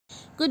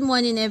Good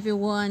morning,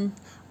 everyone.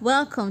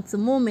 Welcome to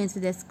Moments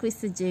with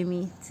Exquisite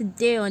Jamie.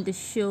 Today on the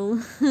show,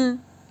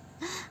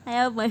 I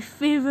have my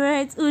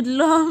favorite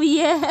hoodlum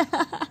here,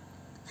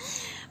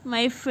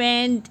 my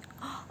friend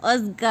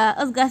Oscar.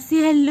 Oscar,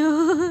 say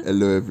hello.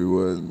 Hello,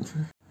 everyone.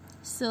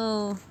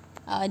 So,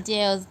 our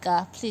dear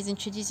Oscar, please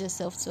introduce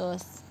yourself to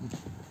us.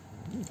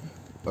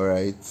 All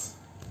right.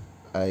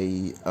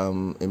 I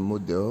am a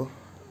model.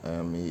 I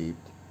am a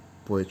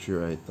poetry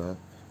writer,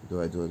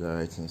 though I do other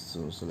writings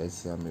too. So let's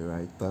say I'm a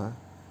writer.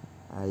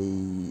 I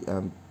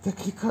am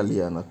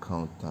technically an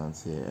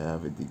accountant here. I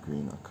have a degree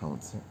in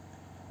accounting,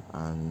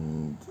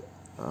 and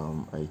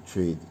I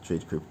trade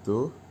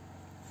crypto,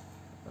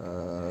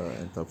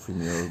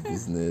 entrepreneurial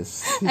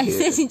business. I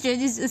said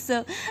introduce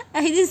yourself.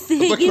 I didn't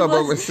say I'm talking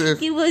about myself.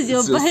 Give us your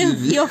It's your bio,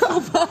 CV. your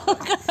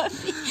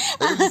biography,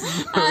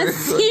 and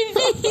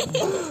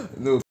CV.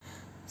 No.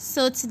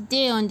 So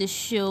today on the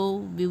show,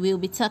 we will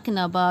be talking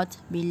about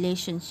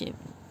relationship.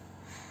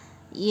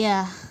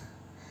 Yeah,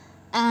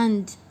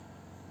 and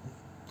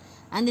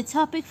the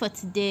topic for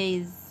today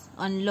is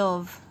on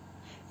love,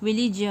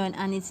 religion,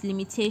 and its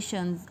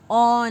limitations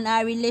on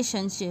our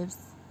relationships.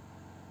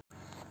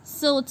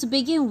 So to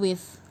begin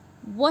with,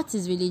 what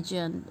is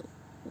religion?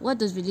 What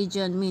does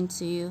religion mean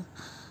to you?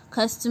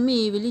 Because to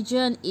me,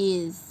 religion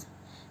is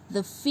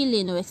the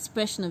feeling or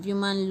expression of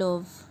human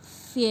love,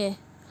 fear,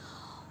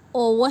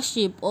 or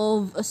worship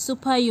of a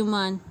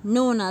superhuman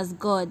known as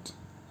God.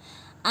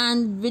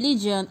 And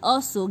religion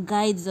also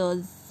guides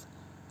us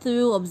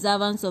through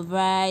observance of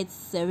rites,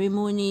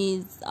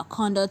 ceremonies, a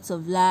conduct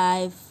of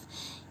life.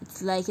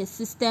 It's like a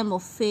system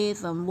of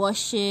faith and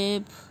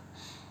worship,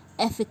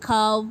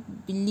 ethical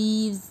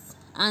beliefs,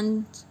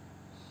 and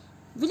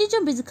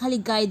religion basically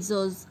guides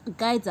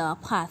our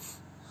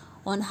path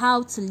on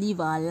how to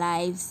live our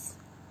lives,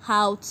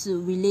 how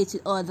to relate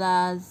with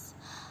others,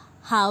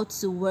 how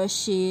to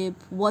worship,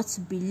 what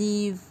to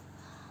believe,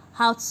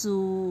 how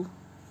to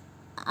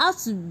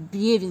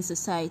behave in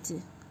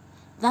society.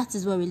 That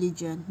is what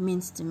religion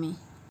means to me.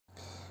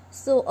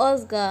 So,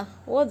 Oscar,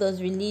 what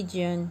does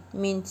religion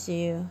mean to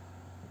you?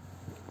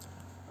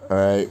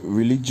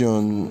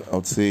 Religion, I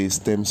would say,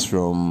 stems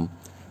from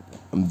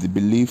the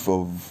belief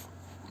of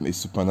a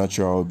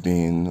supernatural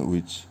being,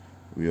 which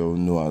we all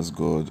know as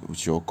God,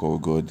 which we all call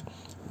God.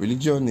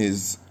 Religion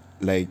is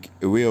like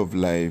a way of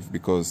life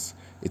because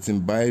it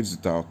imbibes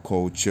with our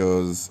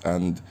cultures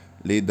and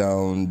lay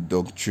down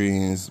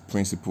doctrines,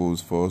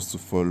 principles for us to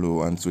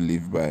follow and to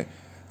live by.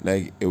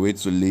 Like a way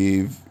to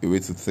live, a way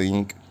to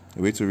think,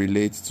 a way to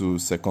relate to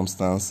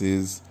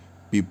circumstances,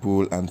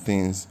 people, and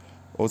things.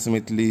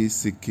 Ultimately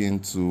seeking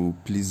to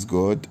please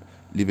God,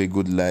 live a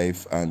good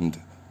life,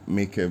 and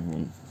make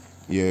heaven.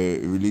 Yeah,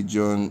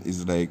 religion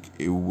is like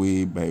a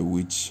way by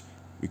which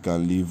we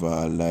can live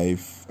our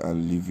life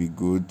and live it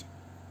good.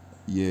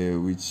 Yeah,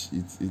 which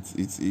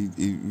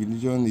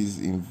religion is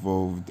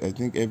involved. I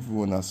think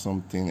everyone has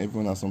something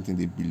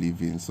they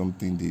believe in,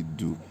 something they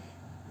do.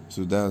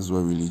 So that's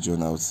what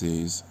religion, I would say,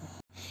 is.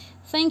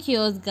 Thank you,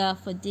 Oscar,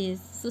 for this.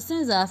 So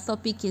since our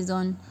topic is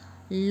on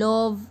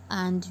love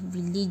and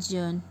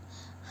religion,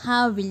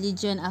 how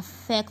religion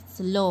affects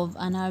love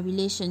and our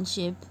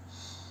relationship,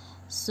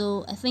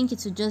 so I think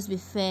it would just be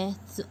fair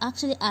to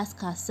actually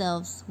ask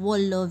ourselves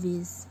what love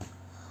is.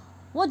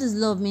 What does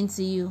love mean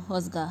to you,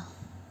 Oscar?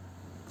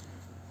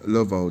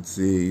 Love, I would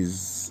say,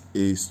 is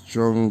a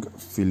strong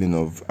feeling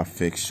of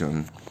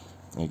affection.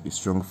 Like a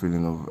strong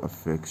feeling of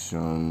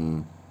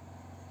affection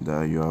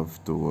that you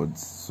have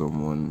towards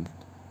someone.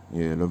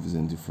 Yeah, love is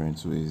in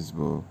different ways,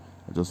 but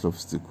I just love to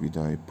stick with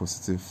a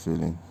positive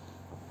feeling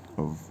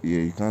of,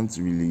 you can't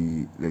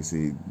really, let's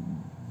say,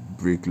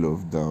 break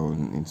love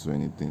down into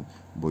anything,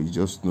 but you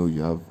just know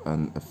you have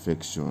an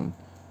affection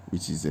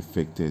which is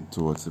affected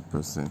towards a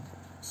person.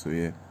 So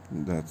yeah,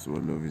 that's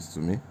what love is to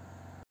me.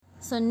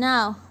 So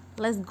now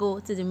let's go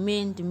to the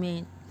main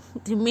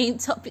the main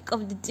topic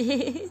of the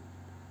day.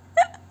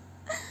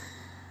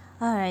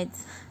 All right,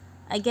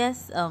 I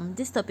guess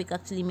this topic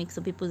actually makes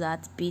some people's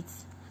hearts beat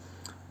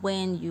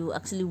when you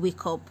actually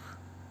wake up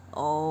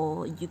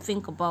or you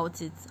think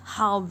about it,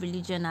 how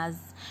religion has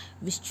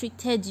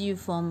restricted you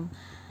from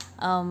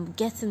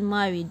getting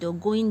married or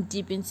going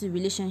deep into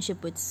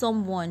relationship with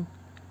someone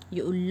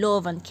you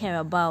love and care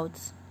about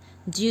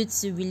due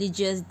to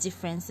religious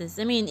differences.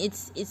 I mean,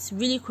 it's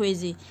really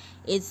crazy.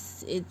 It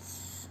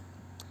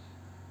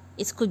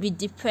could be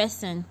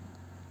depressing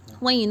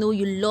when you know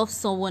you love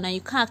someone and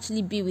you can't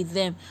actually be with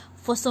them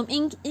for some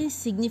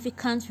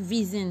insignificant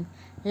reason,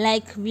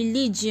 like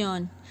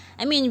religion.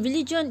 I mean,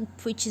 religion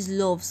preaches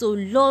love, so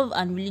love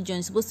and religion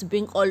is supposed to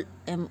bring all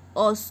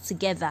us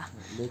together.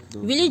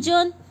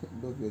 Religion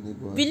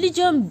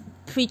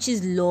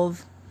preaches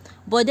love,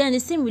 but then the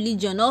same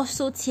religion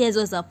also tears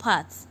us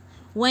apart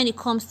when it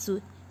comes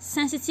to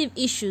sensitive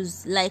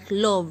issues like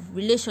love,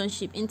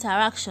 relationship,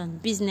 interaction,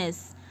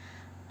 business,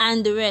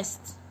 and the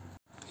rest.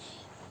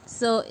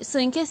 So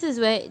in cases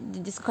where the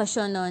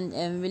discussion on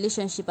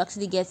relationship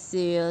actually gets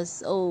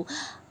serious,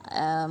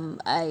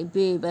 I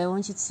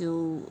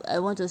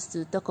want us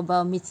to talk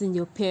about meeting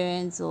your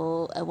parents,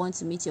 or I want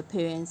to meet your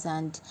parents,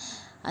 and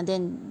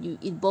then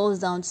it boils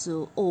down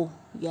to, oh,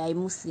 you are a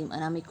Muslim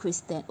and I'm a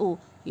Christian. Oh,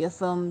 you're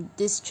from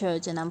this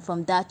church and I'm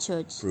from that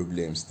church.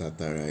 Problems start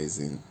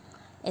arising.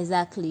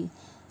 Exactly.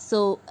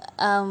 So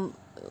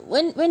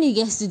when it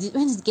gets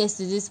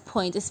to this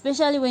point,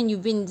 especially when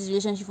you've been in this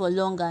relationship for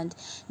long and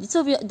the two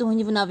of you don't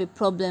even have a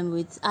problem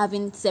with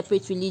having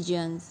separate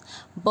religions,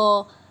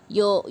 but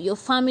your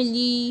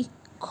family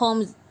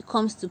comes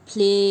to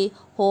play,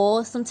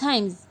 or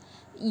sometimes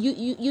you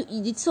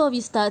the two of you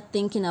start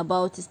thinking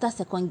about it, start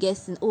second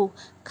guessing. Oh,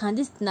 can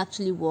this thing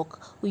actually work?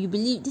 Oh, you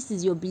believe this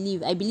is your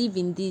belief, I believe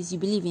in this, you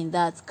believe in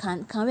that.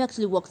 Can we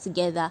actually work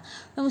together?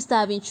 When we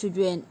start having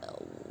children,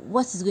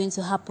 what is going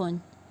to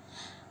happen?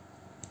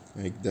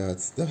 Like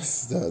that's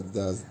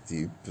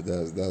deep.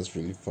 That's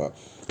really far.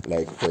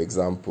 Like, for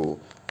example,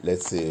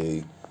 let's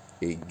say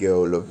a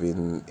girl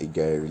loving a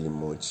guy really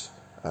much,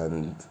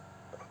 and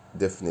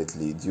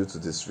definitely due to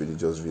these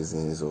religious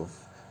reasons of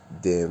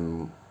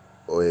them,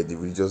 or the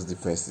religious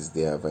differences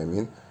they have, I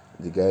mean,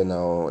 the guy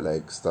now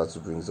like starts to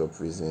brings up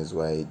reasons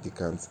why they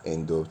can't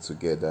end up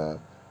together,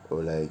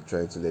 or like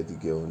trying to let the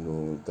girl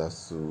know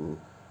that's to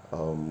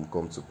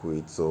come to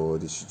quit, so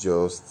they should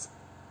just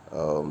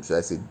should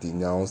I say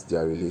denounce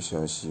their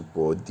relationship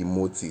or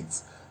demote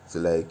it to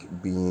like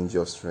being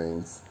just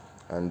friends.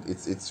 And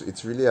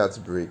it's really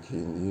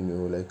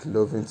heartbreaking, like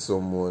loving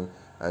someone,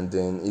 and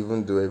then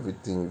even though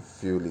everything you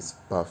feel is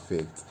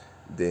perfect,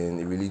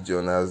 then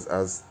religion,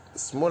 as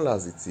small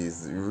as it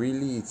is,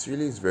 really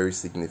is very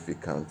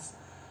significant.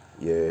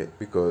 Yeah,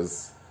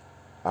 because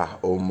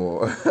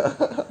omo,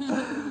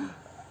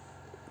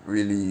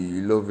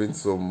 really loving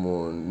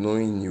someone,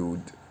 knowing you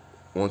would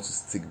want to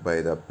stick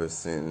by that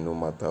person no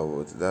matter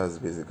what. That's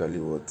basically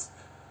what,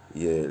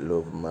 yeah,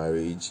 love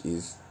marriage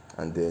is.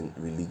 And then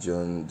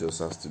religion just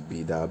has to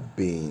be that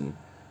bane,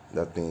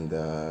 that thing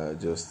that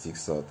just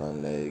sticks out,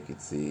 and like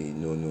it's a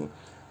no.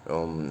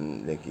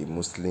 Like a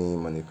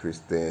Muslim and a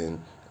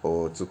Christian,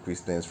 or two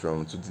Christians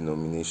from two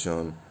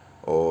denomination,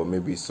 or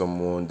maybe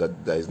someone that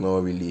is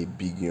not really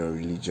big in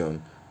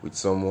religion, with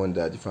someone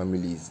that the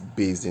family is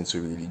based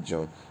into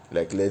religion.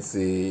 Like, let's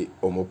say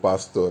Omo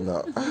pastor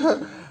now,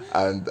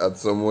 and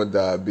someone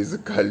that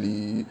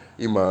basically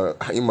him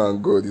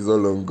and God is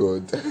all on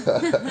God.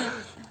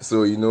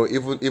 So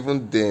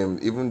even them,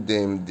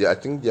 I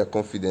think their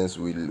confidence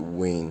will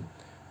wane,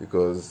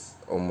 because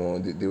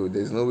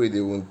there's no way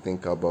they won't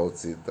think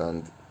about it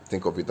and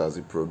think of it as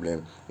a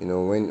problem.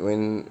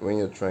 When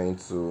you're trying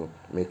to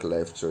make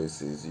life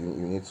choices, you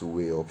need to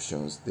weigh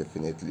options,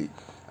 definitely.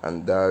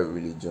 And that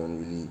religion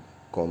really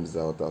comes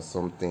out as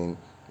something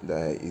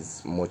that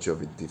is much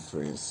of a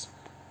difference.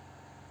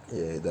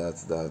 Yeah,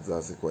 that's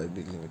a quite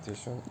big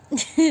limitation.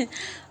 All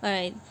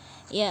right.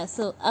 Yeah,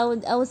 so I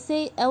would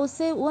say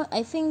what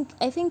I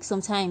think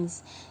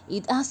sometimes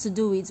it has to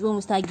do with when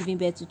we start giving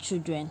birth to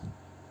children.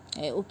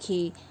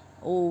 Okay,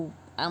 oh,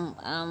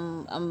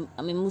 I'm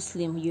a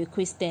Muslim, you're a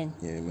Christian.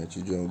 Yeah, my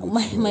children will go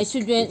my to my mosque.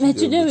 children Your my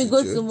children children will will go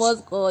go to to church.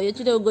 mosque, or your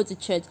children will go to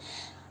church.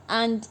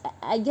 And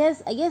I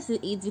guess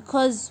it's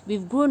because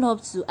we've grown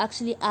up to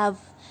actually have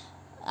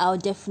our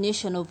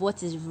definition of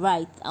what is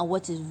right and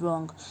what is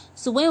wrong.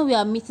 So when we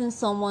are meeting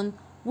someone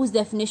whose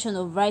definition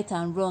of right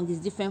and wrong is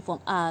different from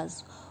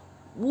ours,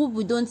 who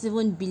we don't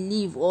even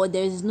believe, or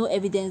there is no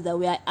evidence that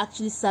we are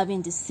actually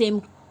serving the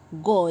same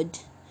God,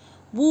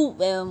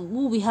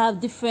 who we have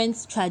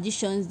different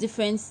traditions,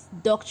 different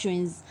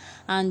doctrines,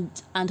 and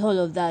all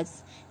of that,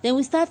 then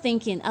we start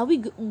thinking, are we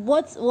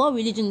what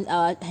religion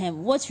our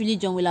what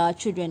religion will our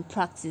children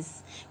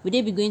practice? Will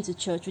they be going to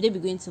church? Will they be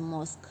going to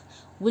mosque?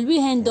 Will we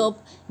end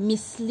up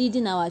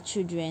misleading our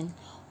children?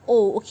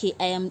 Oh, okay,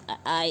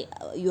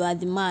 you are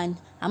the man,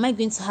 am I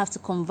going to have to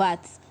convert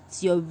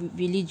to your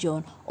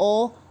religion?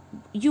 Or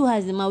you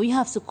as a man, we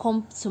have to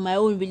come to my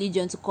own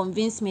religion to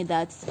convince me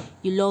that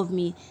you love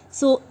me?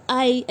 So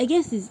I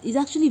guess it's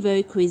actually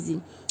very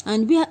crazy.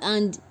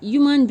 And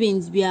human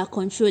beings, we are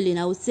controlling.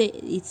 I would say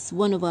it's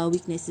one of our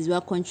weaknesses. We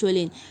are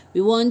controlling.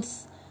 We want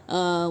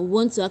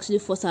to actually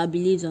force our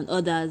beliefs on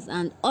others,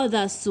 and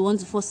others to want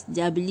to force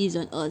their beliefs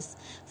on us.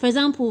 For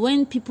example,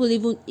 when people,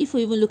 even if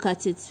we even look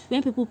at it,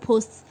 when people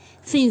post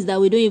things that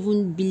we don't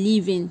even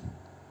believe in,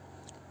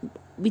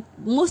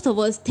 most of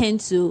us tend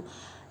to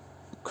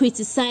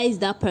criticize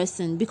that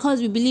person, because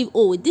we believe,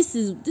 oh, this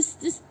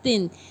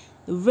thing,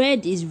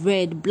 red is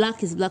red,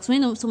 black is black. So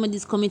when somebody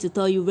is coming to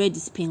tell you red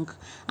is pink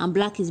and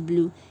black is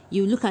blue,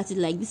 you look at it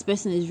like this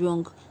person is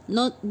wrong,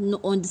 not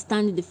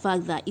understanding the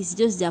fact that it's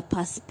just their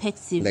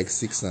perspective. Like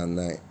 6 and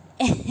 9,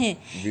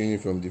 viewing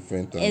it from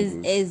different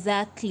angles.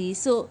 Exactly.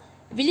 So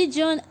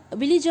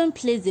religion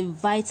plays a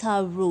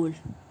vital role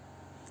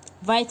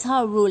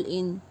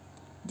in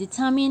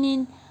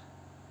determining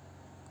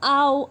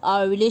how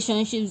our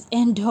relationships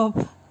end up.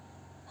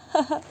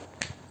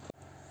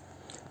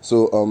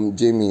 So,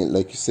 Jamie,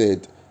 like you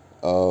said,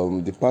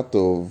 the part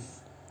of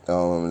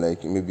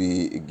like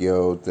maybe a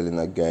girl telling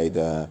a guy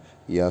that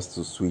he has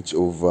to switch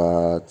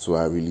over to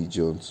her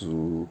religion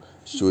to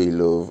show a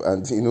love,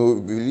 and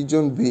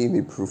religion being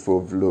a proof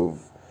of love.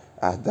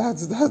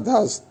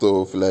 That's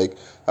tough. Like,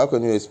 how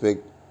can you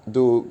expect?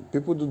 Though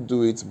people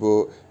do it,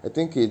 but I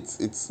think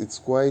it's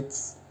quite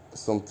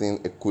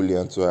something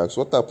equivalent to ask.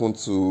 What happened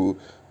to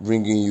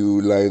bringing you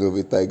Lion of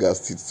a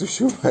Tiger's teeth to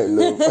show my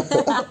love?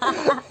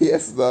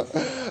 Yes, that.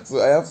 So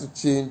I have to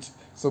change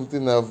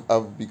something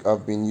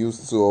I've been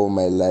used to all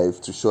my life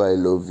to show I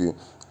love you.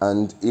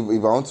 And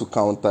if I want to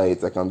counter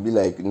it, I can be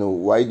like,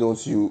 why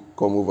don't you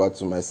come over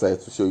to my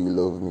side to show you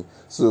love me?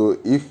 So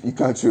if you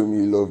can't show me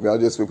you love me, I'll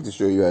just expect to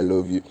show you I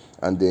love you.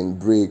 And then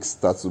breaks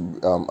start to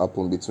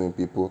happen between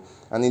people.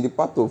 And in the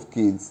part of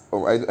kids,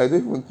 I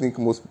don't even think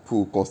most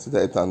people consider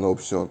it an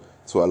option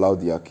to allow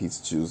their kids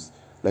choose.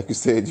 Like you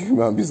said,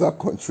 human beings are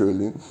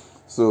controlling.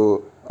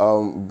 So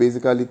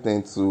basically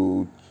tend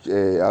to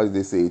how do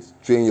they say it?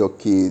 Train your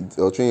kid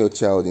or train your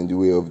child in the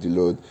way of the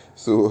Lord.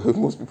 So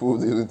most people,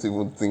 they don't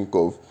even think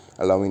of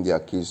allowing their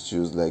kids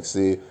choose. Like,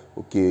 say,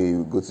 okay,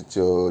 you go to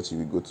church,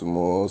 you go to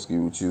mosque,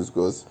 you will choose.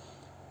 Because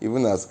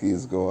even as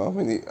kids go, how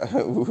many?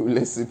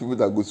 Let's say people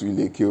that go to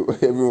Ilekio,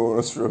 everyone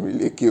runs from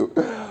Ilekio,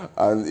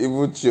 and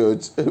even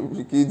church,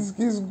 kids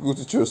go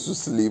to church to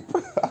sleep.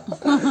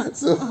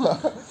 So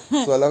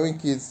allowing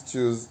kids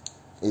choose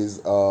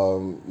is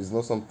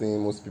not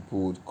something most people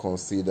would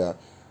consider.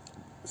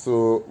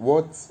 So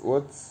what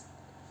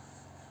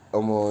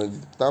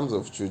in terms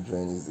of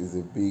children is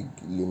a big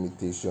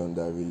limitation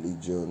that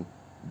religion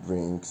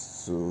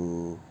brings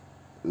to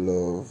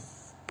love.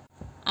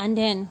 And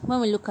then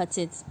when we look at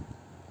it,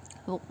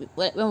 for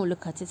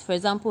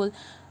example,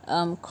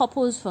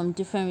 couples from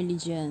different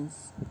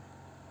religions.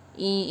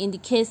 In the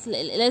case,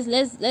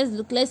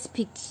 let's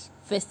pick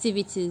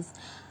festivities.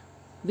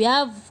 We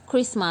have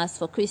Christmas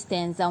for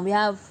Christians and we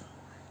have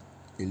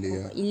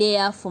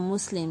Ileya for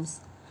Muslims.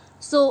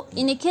 So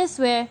in a case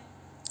where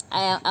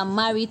I am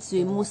married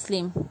to a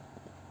Muslim,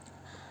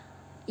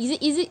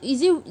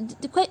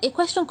 a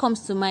question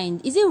comes to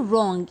mind. Is it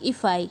wrong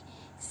if I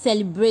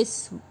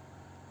celebrate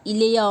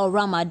Ileya or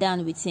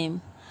Ramadan with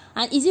him?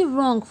 And is it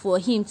wrong for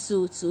him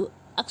to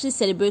actually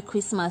celebrate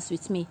Christmas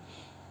with me?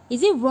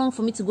 Is it wrong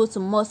for me to go to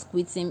mosque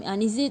with him?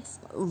 And is it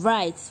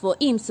right for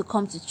him to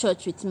come to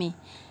church with me?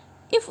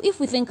 If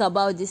we think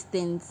about these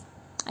things,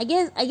 I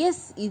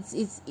guess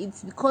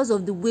it's because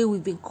of the way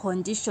we've been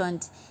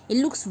conditioned. It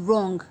looks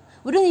wrong.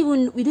 We don't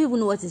even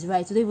know what is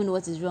right. We don't even know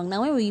what is wrong.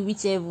 Now when we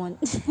reach heaven,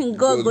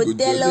 God go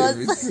tell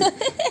us.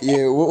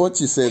 Yeah, what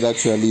you said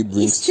actually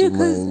brings to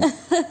mind.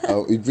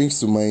 It brings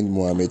to mind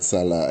Mohamed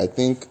Salah. I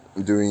think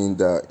during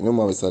that,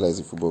 Mohamed Salah is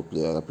a football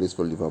player that plays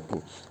for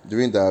Liverpool.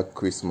 During that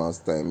Christmas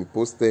time, he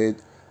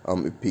posted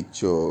a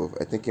picture of,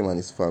 I think, him and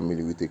his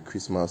family with a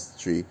Christmas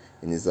tree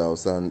in his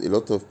house, and a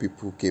lot of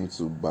people came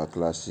to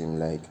backlash him,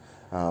 like,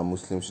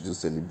 Muslims should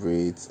just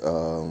celebrate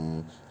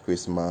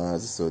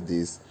Christmas or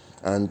this.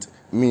 And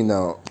me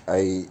now,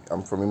 I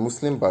am from a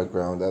Muslim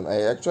background, and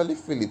I actually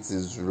feel it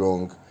is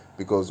wrong,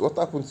 because what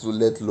happens to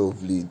let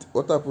love lead?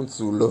 What happens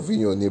to loving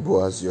your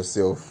neighbor as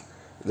yourself?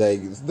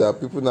 Like, that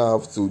people now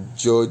have to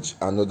judge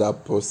another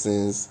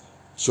person's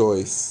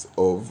choice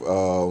of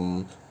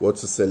what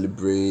to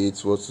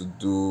celebrate, what to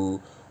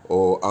do,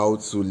 or how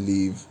to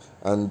live,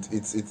 and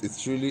it's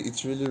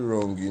really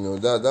wrong.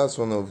 That's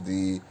one of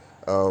the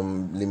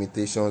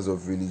limitations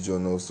of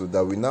religion also,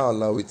 that we now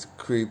allow it to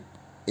creep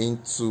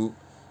into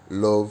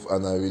love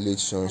and our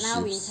relationships. And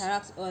how we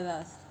interact with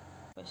others.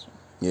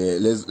 Yeah,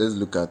 let's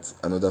look at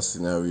another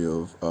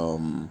scenario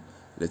of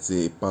let's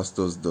say a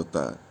pastor's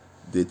daughter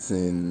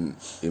dating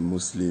a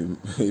Muslim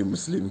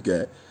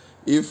guy.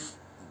 If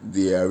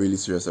they are really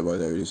serious about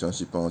their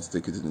relationship and want to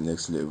take it to the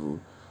next level,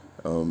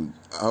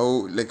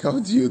 how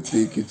do you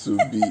think it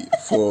would be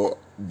for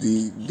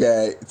the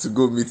guy to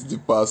go meet the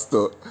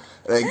pastor?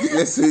 Like,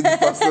 let's say the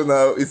pastor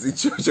now is in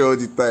church all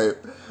the time.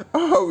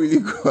 How will you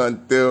go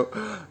and tell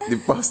the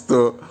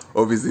pastor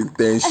of his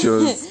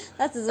intentions?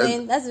 That's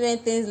when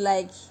things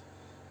like,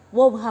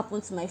 what will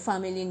happen to my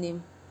family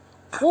name?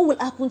 What will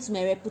happen to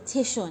my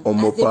reputation as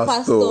a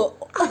pastor?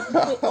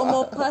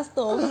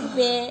 Pastor of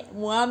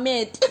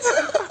Muhammad.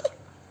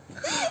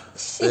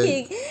 So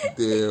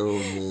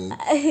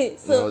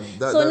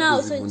now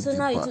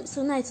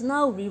it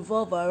now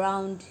revolve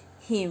around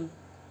him,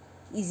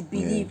 his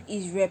belief,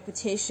 his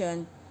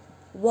reputation,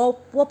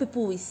 what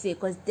people will say,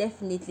 because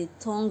definitely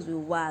tongues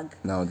will wag.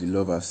 Now the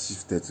love has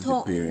shifted to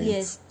the parents.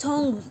 Yes,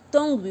 tongue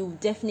will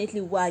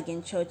definitely wag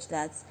in church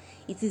that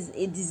it is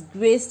a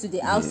disgrace to the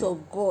house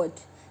of God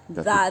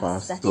that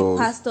a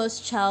pastor's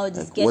child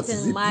is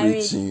getting married.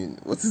 Preaching?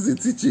 What is he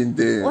teaching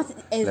there?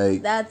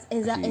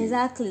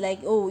 Exactly like,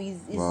 oh,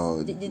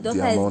 the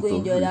daughter is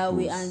going the other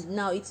way, and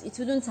now it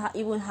wouldn't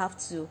even have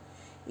to.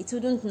 It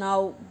wouldn't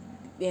now.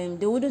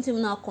 They wouldn't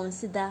even now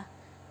consider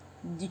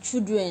the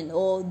children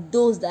or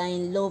those that are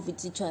in love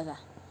with each other.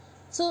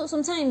 So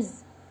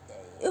sometimes,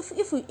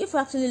 if we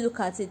actually look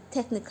at it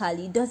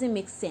technically, it doesn't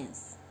make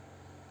sense.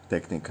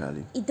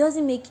 It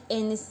doesn't make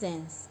any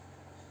sense.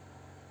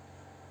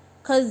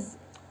 Because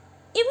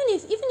even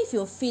if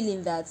you're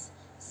feeling that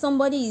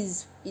somebody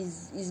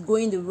is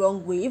going the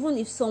wrong way, even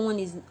if someone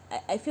is,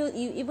 I feel,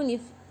 even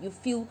if you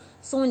feel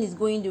someone is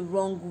going the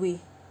wrong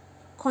way,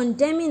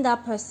 condemning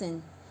that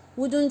person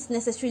wouldn't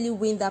necessarily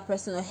win that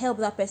person or help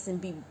that person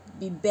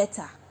be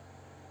better.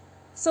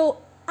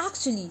 So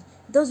actually,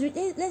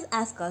 let's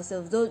ask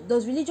ourselves,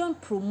 does religion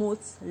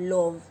promote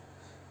love?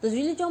 Does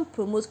religion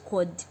promote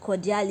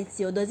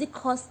cordiality, or does it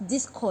cause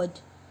discord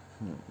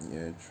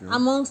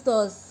amongst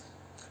us?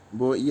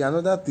 But yeah,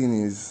 another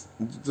thing is,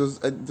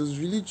 does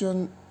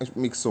religion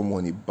make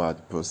someone a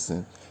bad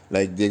person?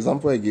 Like the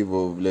example I gave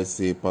of, let's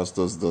say,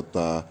 pastor's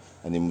daughter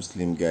and a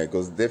Muslim guy,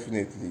 because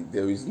definitely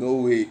there is no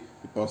way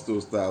the pastor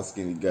will start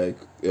asking the guy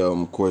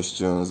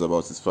questions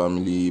about his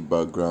family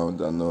background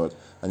and all,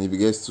 and he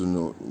begins to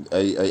know.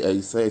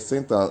 I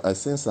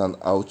sense an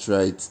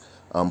outright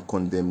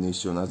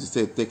condemnation. As you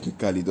said,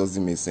 technically it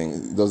doesn't make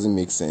sense. It doesn't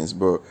make sense,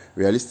 but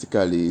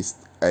realistically,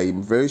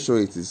 I'm very sure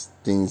it is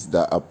things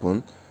that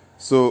happen.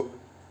 So,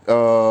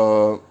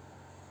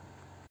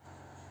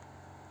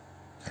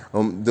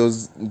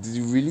 does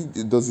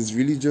his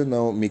religion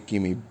now make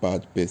him a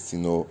bad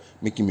person or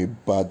make him a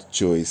bad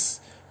choice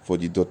for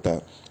the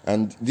daughter?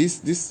 And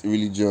this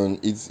religion,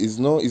 it's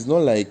not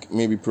like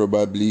maybe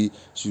probably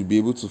she'll be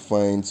able to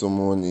find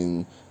someone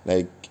in,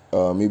 like,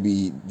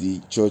 maybe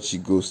the church she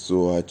goes to,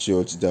 or a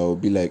church that will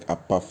be like a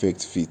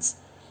perfect fit,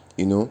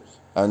 you know.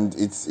 And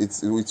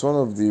it's one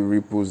of the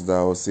ripples that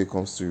I would say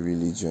comes to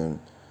religion.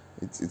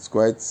 It's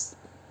quite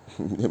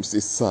let me say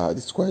sad.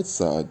 It's quite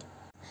sad.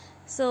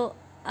 So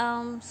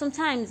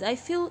sometimes I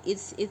feel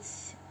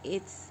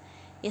it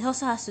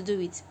also has to do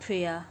with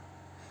prayer,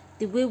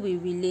 the way we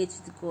relate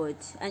with God.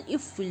 And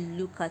if we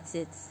look at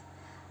it,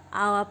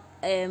 our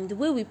the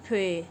way we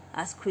pray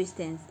as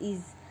Christians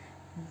is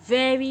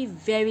very,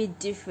 very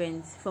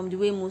different from the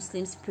way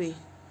Muslims pray.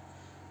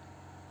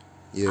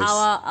 Yes.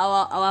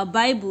 Our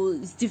Bible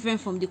is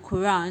different from the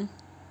Quran.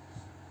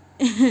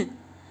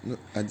 No,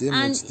 are there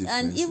much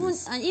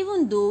differences? And even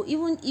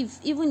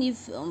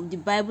if the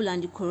Bible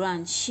and the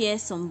Quran share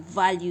some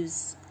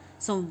values,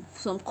 some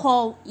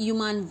core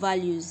human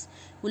values,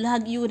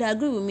 you would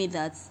agree with me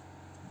that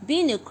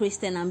being a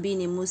Christian and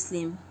being a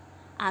Muslim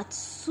are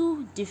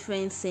two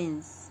different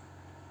things.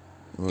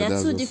 There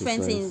are two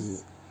different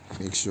things.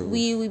 Make sure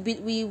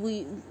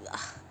we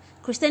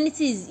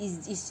Christianity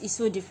is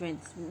so different.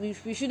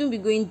 We shouldn't be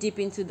going deep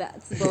into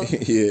that.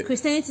 But yeah.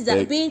 Christianity,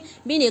 that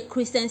being a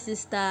Christian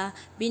sister,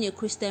 being a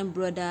Christian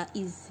brother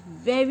is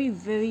very,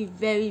 very,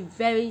 very,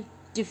 very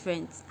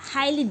different,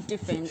 highly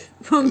different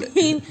from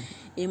being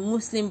a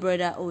Muslim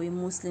brother or a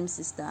Muslim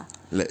sister.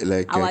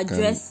 Like our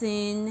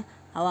dressing,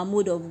 our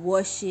mode of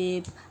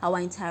worship, our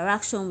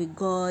interaction with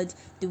God,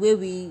 the way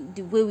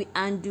we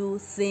handle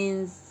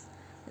things,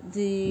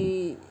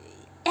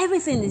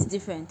 everything is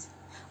different.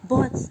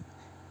 But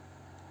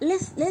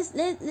let's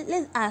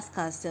ask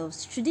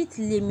ourselves, should it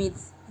limit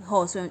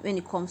us when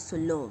it comes to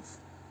love?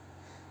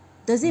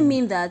 Does it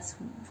mean that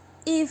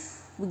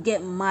if we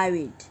get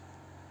married,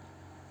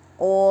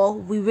 or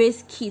we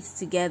raise kids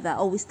together,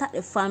 or we start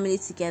a family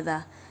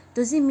together,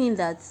 does it mean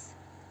that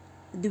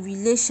the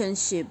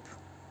relationship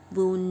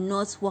will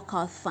not work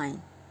out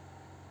fine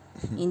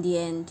in the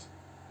end?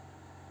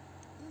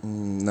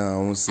 No, I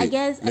won't say. I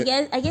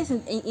guess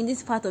in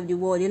this part of the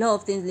world, a lot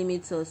of things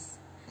limit us.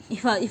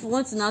 If we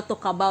want to now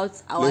talk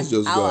about let's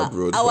just go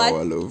abroad for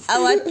our love.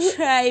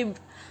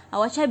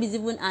 Our tribe is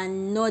even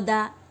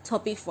another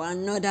topic for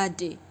another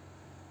day.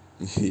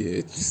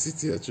 Yeah,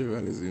 city of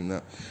tribalism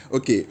now.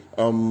 Okay,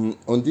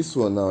 on this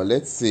one now,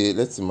 let's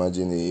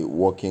imagine a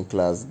working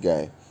class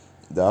guy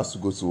that has to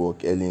go to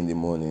work early in the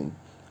morning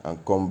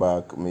and come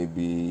back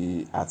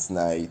maybe at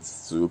night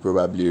to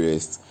probably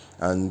rest.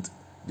 And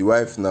the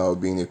wife, now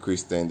being a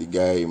Christian, the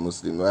guy a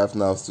Muslim, the wife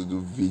now has to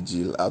do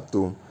vigil at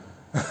home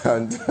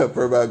and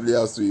probably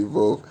has to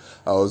involve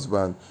her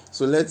husband.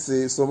 So let's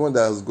say someone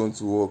that has gone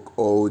to work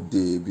all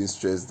day, being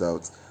stressed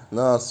out,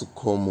 now has to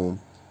come home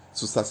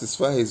to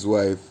satisfy his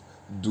wife,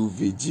 do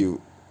vigil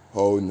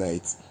all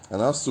night,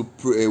 and has to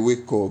pray,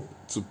 wake up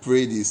to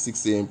pray the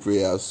 6 a.m.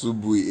 prayer,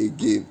 Subui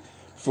again,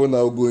 before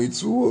now going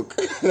to work.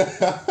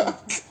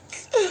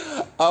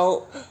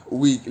 How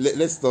week?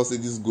 Let's not say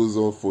this goes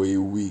on for a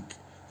week,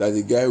 that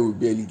the guy will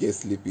barely get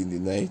sleep in the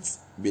night,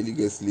 barely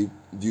get sleep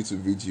due to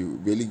vigil,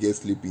 barely get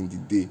sleep in the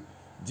day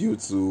due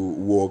to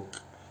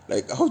work.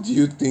 Like, how do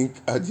you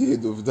think at the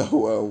end of that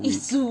 1 week?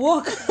 It's to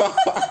work.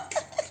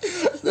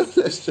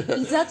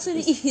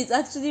 It's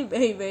actually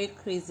very, very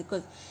crazy,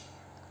 because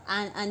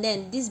and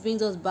then this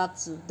brings us back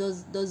to,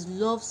 does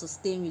love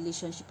sustain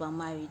relationship and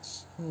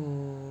marriage?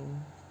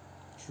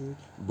 True.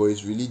 But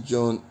is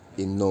religion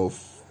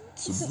enough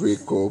to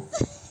break up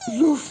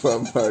love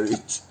and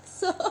marriage?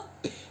 So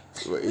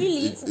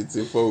really, it's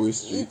a four-way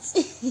street.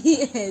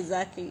 Yeah,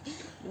 exactly.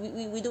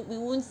 We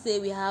won't say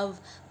we have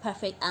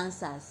perfect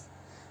answers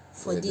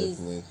for this.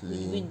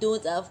 Definitely. We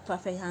don't have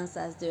perfect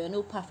answers. There are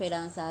no perfect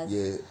answers.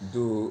 Yeah,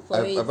 though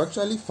I've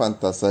actually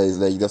fantasized,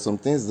 like, there's some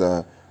things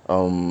that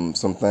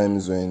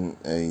Sometimes when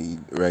I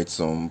write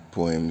some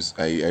poems,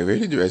 I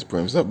really do write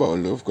poems about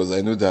love because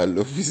I know that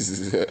love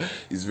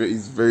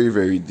is very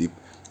very deep.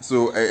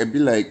 So I be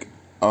like,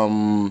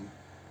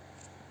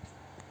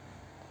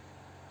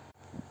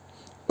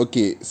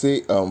 okay,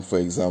 say for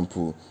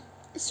example,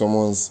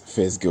 someone's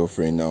first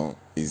girlfriend now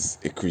is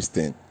a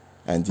Christian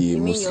and he a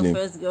You mean your Muslim.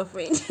 first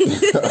girlfriend?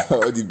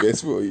 All the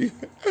best for you.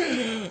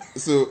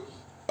 So,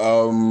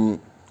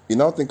 you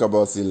now think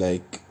about it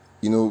like,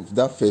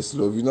 that first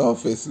love. You know how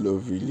first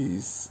love really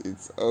is.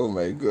 It's, oh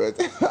my god.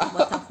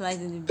 Butterflies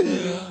in the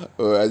belly.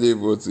 Oh, I didn't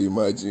want to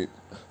imagine.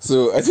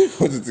 So I didn't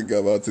want to think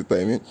about it.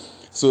 I mean,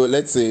 so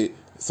let's say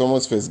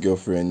someone's first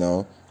girlfriend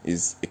now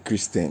is a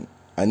Christian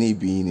and he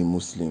being a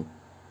Muslim.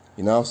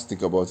 You now have to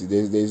think about it.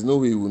 There's no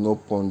way he will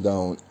not ponder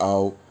down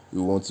how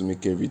we want to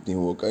make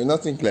everything work. I now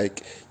think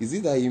like, is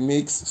it that he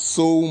makes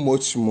so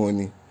much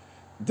money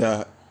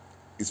that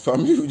his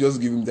family will just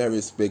give him that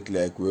respect,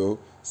 like, well,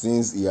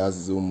 since he has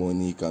his own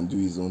money, he can do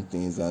his own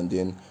things, and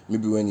then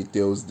maybe when he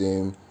tells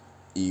them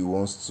he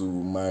wants to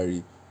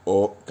marry,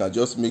 or can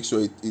just make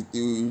sure it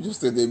you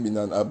just tell them in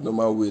an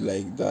abnormal way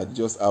like that,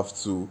 just have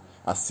to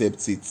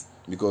accept it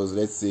because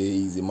let's say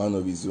he's a man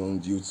of his own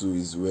due to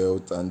his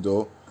wealth and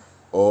all,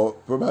 or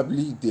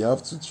probably they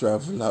have to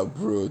travel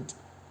abroad.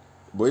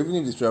 But even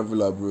if they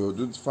travel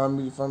abroad,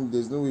 family,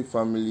 there's no way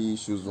family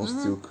issues won't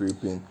still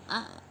creep in.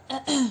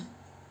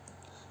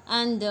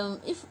 And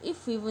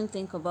if we even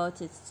think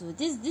about it too,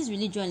 this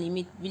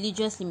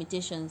religious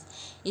limitations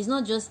is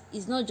not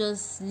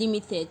just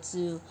limited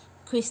to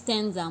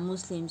Christians and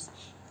Muslims.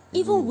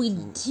 Even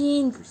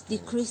within the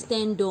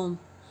Christendom,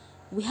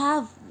 we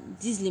have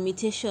these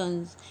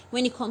limitations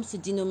when it comes to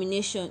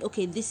denomination.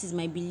 Okay, this is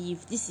my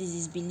belief. This is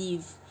his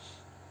belief.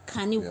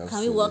 Can we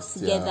work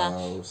together?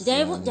 I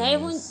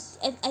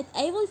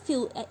even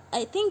feel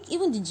I think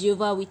even the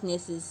Jehovah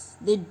Witnesses,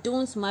 they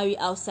don't marry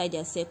outside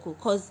their circle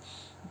because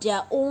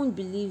their own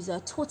beliefs are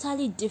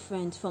totally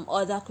different from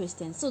other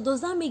Christians. So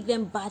does that make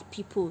them bad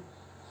people?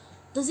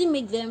 Does it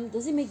make them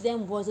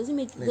worse? Does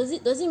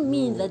it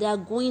mean that they are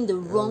going the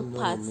wrong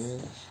path?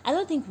 I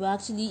don't think we're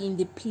actually in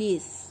the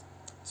place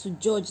to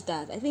judge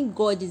that. I think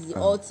God is the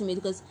ultimate,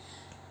 because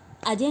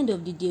at the end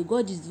of the day,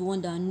 God is the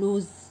one that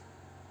knows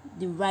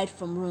the right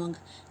from wrong.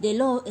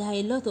 There are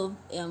a lot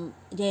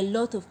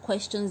of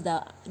questions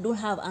that don't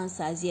have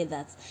answers yet.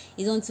 That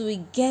is until we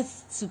get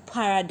to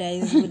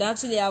paradise we would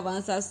actually have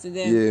answers to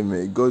them. Yeah,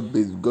 man. God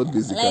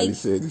basically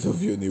said,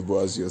 "Love your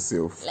neighbor as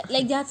yourself."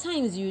 Like there are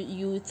times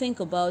you think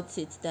about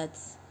it that.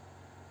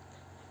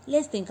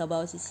 Let's think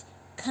about it.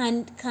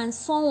 Can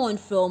someone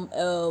from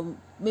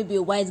maybe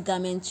a white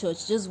garment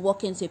church just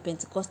walk into a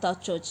Pentecostal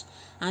church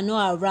and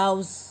not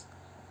arouse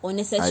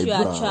unnecessary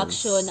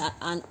attraction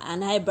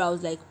and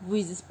eyebrows, like, who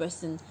is this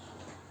person?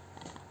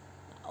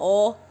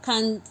 Or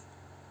can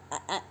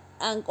a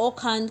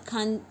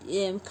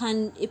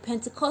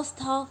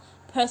Pentecostal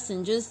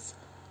person, just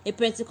a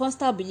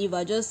Pentecostal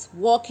believer, just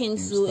walk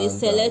into a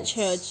select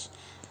church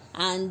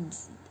and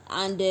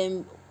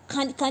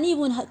can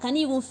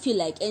even feel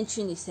like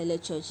entering a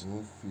select church?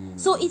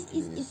 So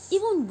it's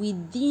even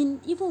within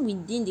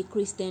the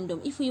Christendom.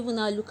 If we even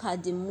now look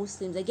at the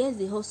Muslims, I guess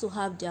they also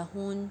have their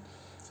own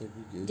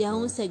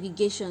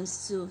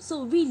segregations too.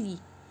 So really,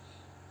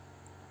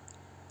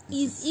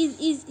 is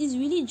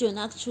religion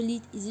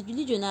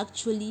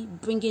actually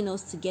bringing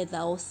us together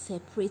or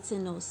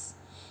separating us?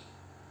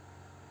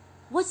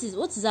 Who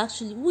is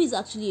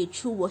actually a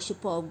true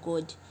worshipper of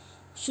God?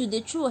 Should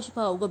the true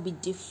worshipper of God be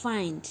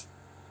defined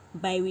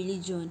by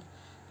religion?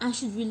 And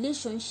should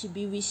relationship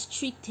be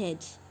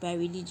restricted by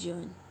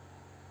religion?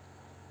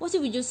 What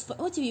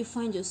if you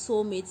find your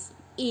soulmate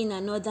in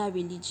another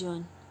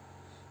religion?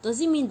 Does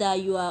it mean that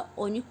you are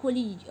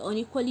unequally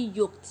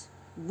yoked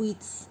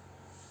with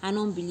an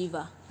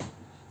unbeliever?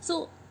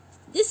 So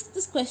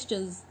these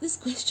questions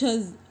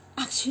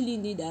actually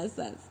need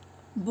answers,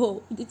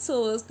 but the two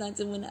of us can't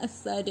even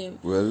answer them.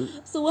 Well,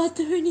 so we're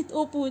throwing it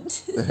open.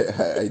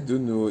 I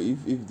don't know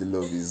if the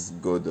love is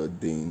God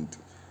ordained,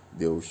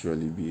 there will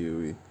surely be a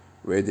way.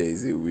 Where there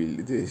is a will,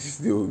 there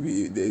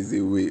is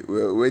a way.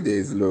 Where there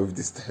is love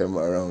this time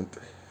around,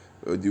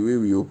 the way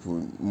we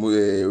open,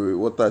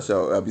 water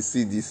shall be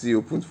CDC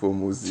opened for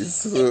Moses.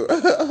 So,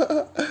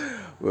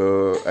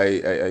 well,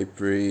 I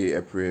pray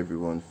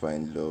everyone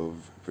find love,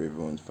 pray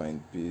everyone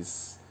find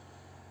peace.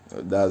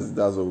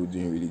 That's what we do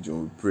in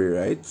religion. We pray,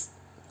 right?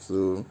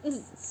 So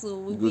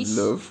we good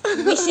love.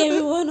 wish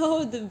everyone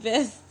all the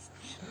best.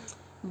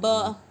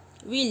 But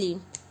really,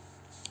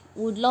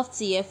 would love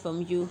to hear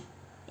from you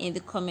in the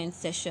comment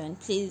section.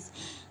 Please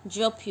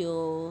drop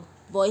your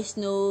voice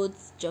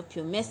notes, drop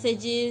your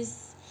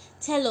messages.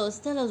 Tell us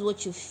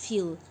what you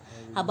feel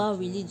about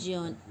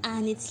religion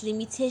and its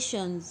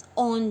limitations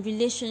on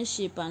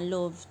relationship and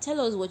love. Tell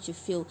us what you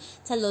feel.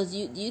 Tell us,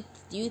 do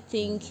you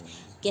think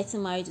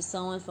getting married to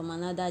someone from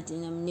another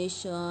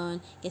denomination,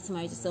 getting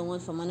married to someone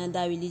from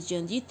another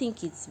religion, do you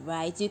think it's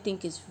right? Do you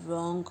think it's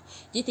wrong?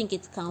 Do you think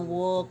it can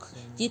work?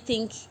 Do you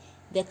think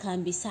there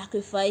can be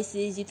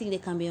sacrifices? Do you think there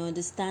can be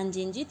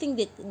understanding? Do you think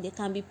there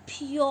can be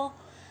pure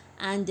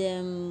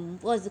and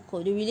what's it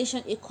called?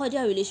 A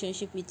cordial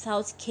relationship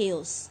without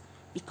chaos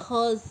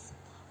because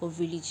of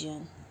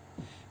religion.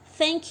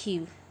 Thank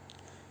you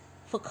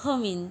for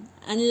coming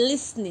and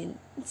listening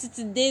to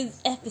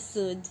today's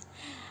episode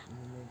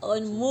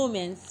on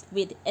Moments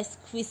with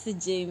Exquisite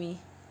Jamie.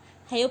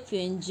 I hope you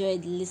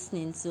enjoyed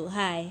listening. So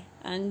hi,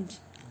 and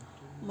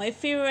my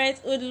favorite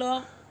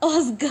hoodlum,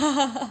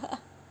 Oscar.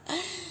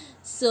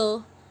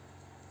 So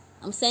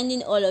I'm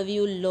sending all of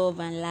you love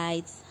and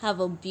light. Have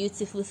a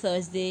beautiful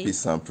Thursday.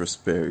 Peace and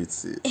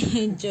prosperity.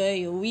 Enjoy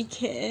your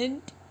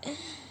weekend.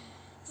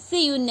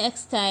 See you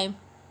next time.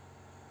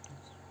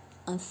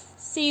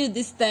 See you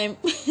this time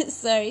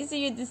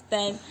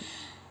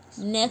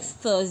next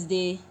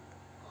Thursday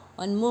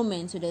on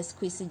Moments with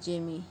Exquisite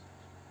Jamie.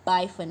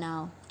 Bye for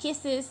now.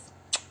 Kisses.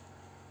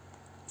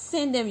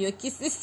 Send them your kisses.